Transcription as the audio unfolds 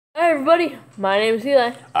everybody, my name is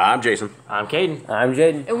Eli. I'm Jason. I'm Caden. I'm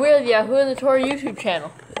Jaden. And we're the Yahoo and the Tori YouTube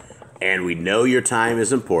channel. And we know your time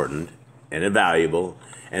is important and invaluable,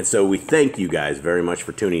 and so we thank you guys very much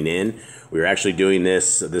for tuning in. We're actually doing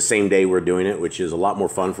this the same day we're doing it, which is a lot more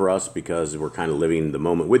fun for us because we're kind of living the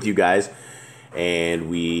moment with you guys. And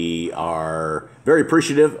we are very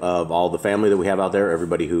appreciative of all the family that we have out there,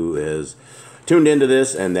 everybody who is tuned into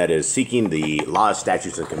this and that is seeking the laws,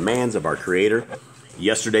 statutes, and commands of our Creator.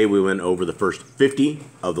 Yesterday we went over the first 50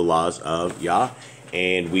 of the laws of Yah,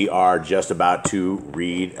 and we are just about to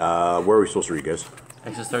read, where are we supposed to read, guys?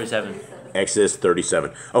 Exodus 37. Exodus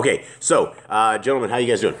 37. Okay, so, gentlemen, how you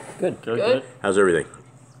guys doing? Good. How's everything?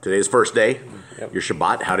 Today's first day. Yep. Your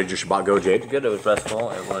Shabbat. How did your Shabbat go, Jade? Good. It was restful.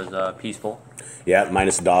 It was peaceful. Yeah,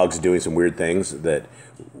 minus the dogs doing some weird things that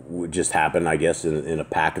would just happen, I guess, in a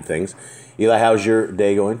pack of things. Eli, how's your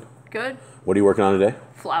day going? Good. What are you working on today?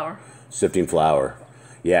 Flour. Sifting flour.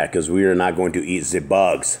 Yeah, because we are not going to eat the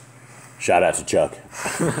bugs. Shout out to Chuck.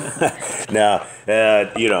 Now,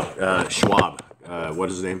 Schwab. What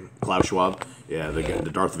is his name? Klaus Schwab. Yeah,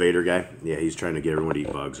 the Darth Vader guy. Yeah, he's trying to get everyone to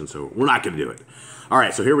eat bugs, and so we're not going to do it. All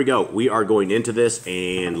right, so here we go. We are going into this,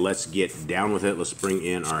 and let's get down with it. Let's bring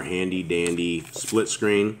in our handy-dandy split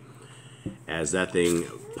screen. As that thing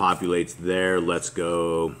populates there, let's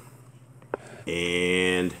go.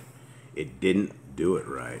 And it didn't do it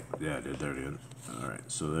right. Yeah, it did. There it is. All right,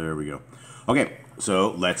 so there we go. Okay,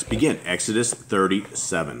 so let's begin. Exodus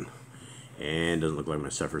 37. And doesn't look like my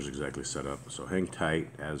Sephir's exactly set up. So hang tight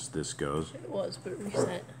as this goes. It was, but it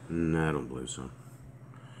reset. No, I don't believe so.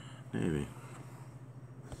 Maybe.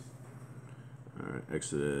 All right,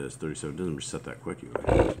 Exodus 37 doesn't reset that quick.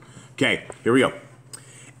 Okay, here we go.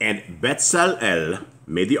 And Betzalel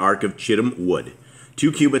made the ark of shittim wood.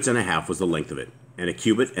 2 cubits and a half was the length of it, and a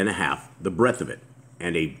cubit and a half the breadth of it,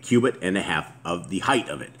 and a cubit and a half of the height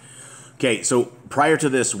of it. Okay, so prior to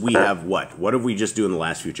this, we have what? What have we just do in the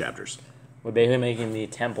last few chapters? We're basically making the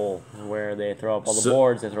temple where they throw up all the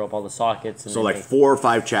boards, they throw up all the sockets. And so like 4 or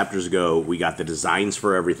 5 chapters ago, we got the designs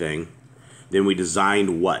for everything. Then we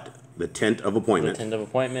designed what? The tent of appointment. The tent of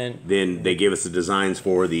appointment. Then they gave us the designs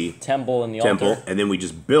for the temple and the altar. And then we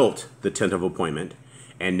just built the tent of appointment.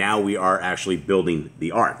 And now we are actually building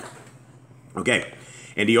the ark. Okay.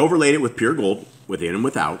 And he overlaid it with pure gold, within and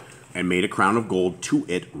without, and made a crown of gold to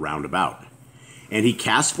it round about. And he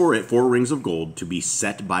cast for it 4 rings of gold to be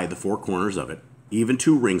set by the 4 corners of it, even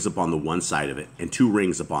 2 rings upon the one side of it, and 2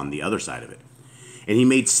 rings upon the other side of it. And he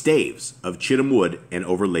made staves of shittim wood and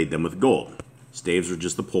overlaid them with gold. Staves are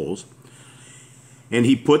just the poles. And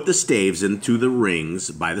he put the staves into the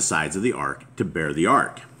rings by the sides of the ark to bear the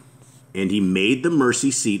ark. And he made the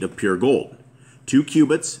mercy seat of pure gold. 2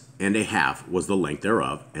 cubits and a half was the length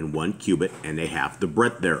thereof, and 1 cubit and a half the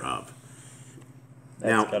breadth thereof.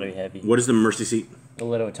 That's gotta be heavy. What is the mercy seat? The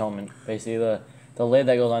lid of atonement. Basically, the lid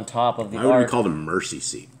that goes on top of the ark. Why would we call it a mercy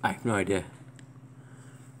seat? I have no idea.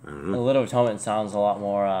 I don't know. The lid of atonement sounds a lot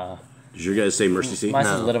more. Does your guys say mercy seat? Mine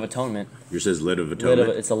says lid of atonement. Yours says lid of atonement.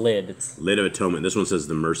 It's a lid. It's lid of atonement. This one says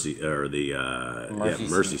the mercy or the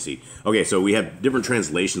mercy seat. Okay, so we have different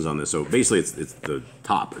translations on this. So basically, it's the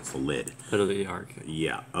top. It's the lid. Lid of the ark.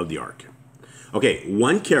 Yeah, of the ark. Okay,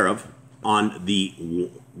 1 cherub on the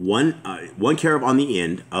one cherub on the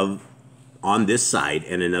end of on this side,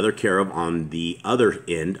 and another cherub on the other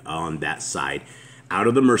end on that side. Out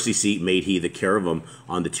of the mercy seat made he the cherubim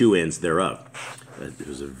on the 2 ends thereof. It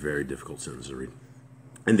was a very difficult sentence to read.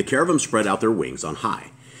 And the cherubim spread out their wings on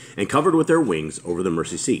high, and covered with their wings over the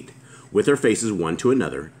mercy seat, with their faces one to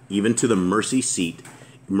another, even to the mercy seatward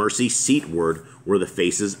were the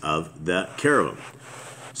faces of the cherubim.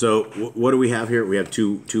 So what do we have here? We have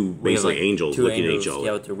two basically angels looking at each other.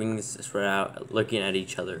 Yeah, with their wings spread out, looking at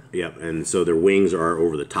each other. Yep, and so their wings are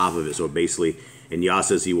over the top of it. So basically, and Yah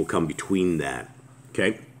says he will come between that.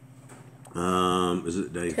 Okay.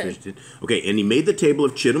 Okay, and he made the table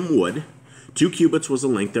of shittim wood. 2 cubits was the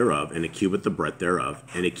length thereof, and a cubit the breadth thereof,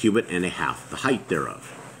 and a cubit and a half the height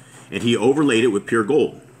thereof. And he overlaid it with pure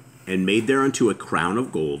gold, and made thereunto a crown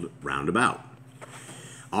of gold round about.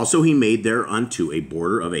 Also he made thereunto a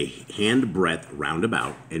border of a hand breadth round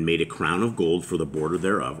about, and made a crown of gold for the border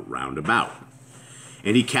thereof round about.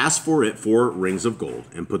 And he cast for it 4 rings of gold,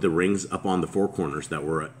 and put the rings upon the 4 corners that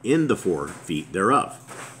were in the 4 feet thereof.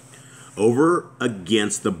 Over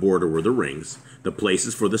against the border were the rings, the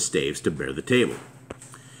places for the staves to bear the table.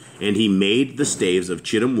 And he made the staves of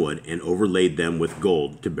shittim wood, and overlaid them with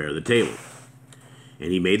gold to bear the table.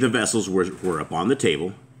 And he made the vessels were upon the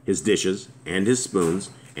table, his dishes, and his spoons,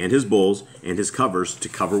 and his bowls, and his covers to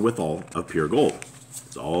cover withal of pure gold.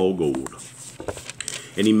 It's all gold.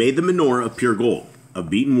 And he made the menorah of pure gold. of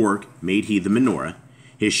beaten work made he the menorah.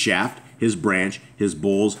 His shaft, his branch, his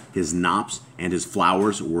bowls, his knops, and his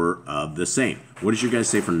flowers were of the same. What does your guys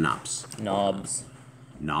say for knops? Knobs.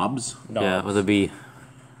 Knobs? Yeah, with a B.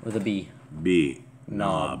 With a B. B.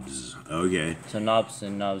 Knobs. Okay. So knobs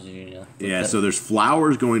and knobs, you know. Yeah, so there's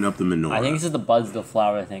flowers going up the menorah. I think this is the buds of the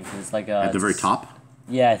flower, I think. 'Cause it's like at the very top?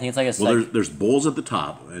 Yeah, I think it's like a... Well, there's bowls at the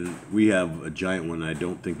top, and we have a giant one. I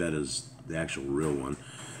don't think that is the actual real one.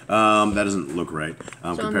 That doesn't look right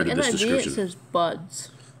So compared to on this the NIV description. it says buds.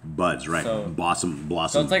 Buds, right? So- Blossom.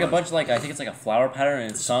 So it's like a buds. bunch of like, I think it's like a flower pattern,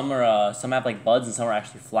 and some are some have like buds and some are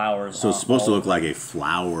actually flowers. So it's supposed to look like a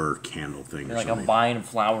flower candle thing or like a something. vine of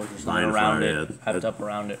flowers or something Vine of around flower, it, yeah. hyped up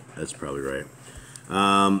around it. That's probably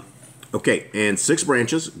right. Okay, and 6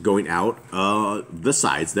 branches going out the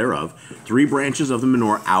sides thereof, 3 branches of the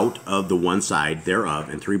menorah out of the one side thereof,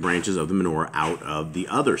 and 3 branches of the menorah out of the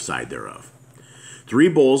other side thereof. 3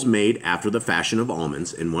 bowls made after the fashion of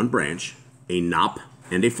almonds in one branch, a knop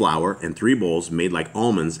and a flower, and 3 bowls made like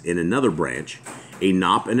almonds in another branch, a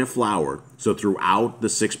knop and a flower, so throughout the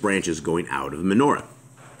 6 branches going out of the menorah.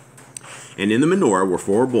 And in the menorah were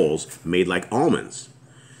 4 bowls made like almonds,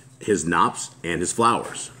 his knops and his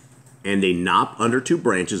flowers, and a knop under 2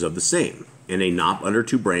 branches of the same, and a knop under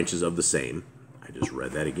 2 branches of the same. I just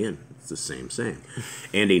read that again. It's the same.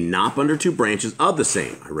 And a knop under 2 branches of the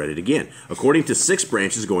same. I read it again. According to 6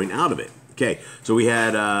 branches going out of it. Okay, so we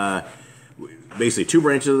had basically 2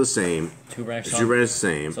 branches of the same. 2 branches. 2 branches the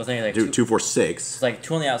same. So I think like 2, 4, 6. It's like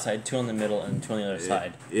 2 on the outside, 2 on the middle, and 2 on the other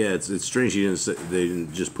side. Yeah, it's strange. They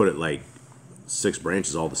didn't just put it like 6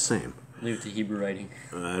 branches all the same. Leave it to Hebrew writing.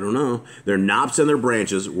 I don't know. Their knops and their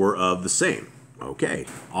branches were of the same. Okay.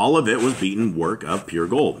 All of it was beaten work of pure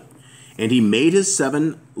gold. And he made his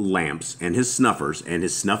 7 lamps and his snuffers and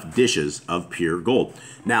his snuff dishes of pure gold.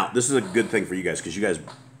 Now, this is a good thing for you guys, because you guys,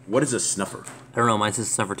 what is a snuffer? I don't know, mine says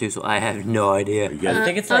snuffer too, so I have no idea. You guys, I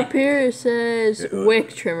think it's like Up here it says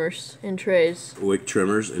wick trimmers and trays. wick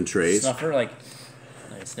trimmers and trays. snuffer, like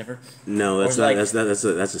a sniffer. No, that's Or not. like-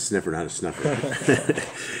 That's a sniffer, not a snuffer.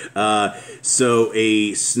 So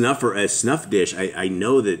a snuffer, a snuff dish. I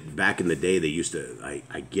know that back in the day they used to.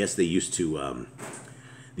 I guess they used to.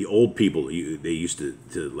 The old people they used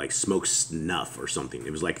to like smoke snuff or something.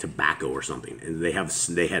 It was like tobacco or something, and they had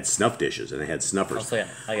snuff dishes and they had snuffers. So yeah,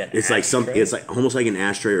 I get It's like something. It's like almost like an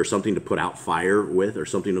ashtray or something to put out fire with or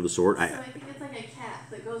something of the sort. So I think it's like a cap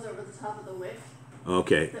that goes over the top of the wick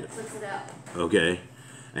Okay. that puts it out. Okay.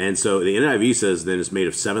 And so the NIV says then it's made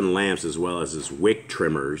of 7 lamps as well as his wick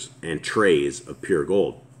trimmers and trays of pure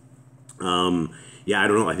gold. Yeah, I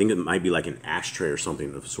don't know. I think it might be like an ashtray or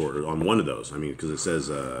something of sort on one of those. I mean, because it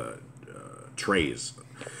says trays.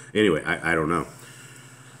 Anyway, I don't know.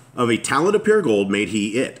 Of a talent of pure gold made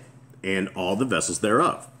he it, and all the vessels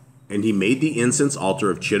thereof. And he made the incense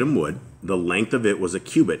altar of shittim wood. The length of it was a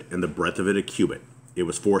cubit, and the breadth of it a cubit. It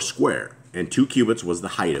was 4 square, and 2 cubits was the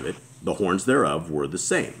height of it. The horns thereof were of the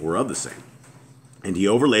same. And he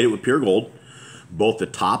overlaid it with pure gold, both the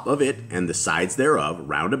top of it and the sides thereof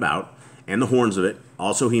round about, and the horns of it.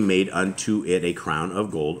 Also he made unto it a crown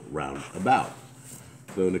of gold round about.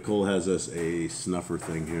 So Nicole has us a snuffer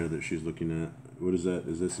thing here that she's looking at. What is that?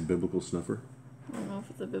 Is this a biblical snuffer? I don't know if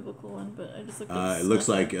it's a biblical one, but I just looked at It looks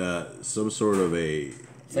like some sort of a...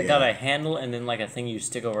 It's like got a handle and then like a thing you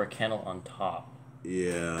stick over a candle on top.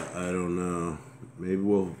 Yeah, I don't know. Maybe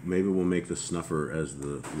we'll make the snuffer as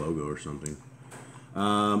the logo or something.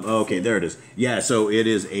 Okay, there it is. Yeah, so it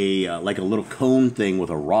is a like a little cone thing with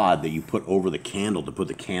a rod that you put over the candle to put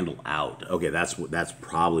the candle out. Okay, that's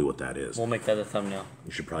probably what that is. We'll make that a thumbnail.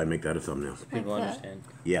 You should probably make that a thumbnail. People that. understand.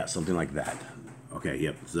 Yeah, something like that. Okay,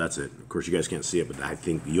 yep. So that's it. Of course, you guys can't see it, but I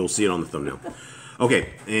think you'll see it on the thumbnail. Okay,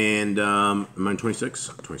 and am I 26?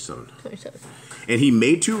 27. 27. And he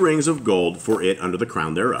made 2 rings of gold for it under the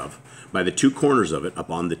crown thereof, by the 2 corners of it,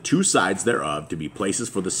 upon the 2 sides thereof, to be places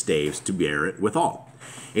for the staves to bear it withal.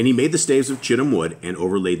 And he made the staves of shittim wood, and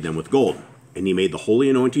overlaid them with gold. And he made the holy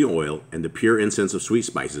anointing oil, and the pure incense of sweet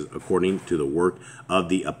spices, according to the work of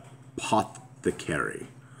the apothecary.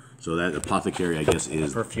 So that apothecary, I guess,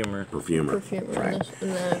 is Perfumer. perfumer. Perfume in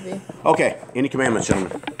the NIV. Okay, any commandments,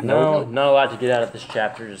 gentlemen? No, not a lot to get out of this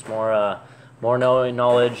chapter. Just more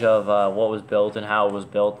knowledge of what was built and how it was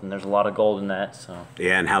built, and there's a lot of gold in that. So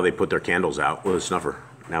Yeah, and how they put their candles out with a snuffer.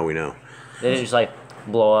 Now we know. they didn't just like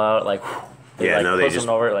blow out like. Yeah, like, no, they put just-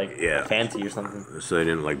 something over it, like yeah. fancy or something. So they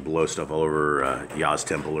didn't like blow stuff all over Yah's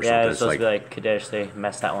temple or Yeah, something. it's supposed to be like Kadesh. They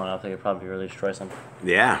messed that one up. They could probably really destroy something.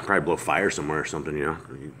 Yeah, probably blow fire somewhere or something, you know.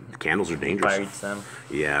 Candles are dangerous. Fire eats them.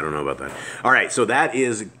 Yeah, I don't know about that. All right, so that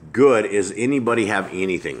is good. Is anybody have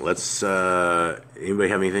anything? Let's, anybody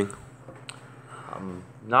have anything?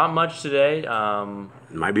 Not much today.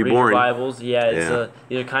 Might be read boring. your Bibles, yeah.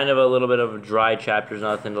 These are kind of a little bit of dry chapters,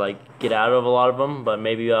 nothing to like get out of a lot of them. But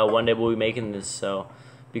maybe one day we'll be making this, so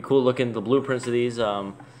be cool looking at the blueprints of these.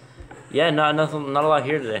 Yeah, not a lot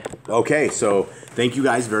here today. Okay, so thank you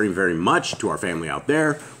guys very, very much to our family out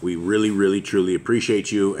there. We really, really, truly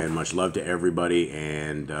appreciate you, and much love to everybody.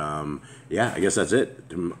 And yeah, I guess that's it.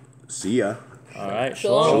 See ya. All right,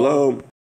 Shalom. Shalom.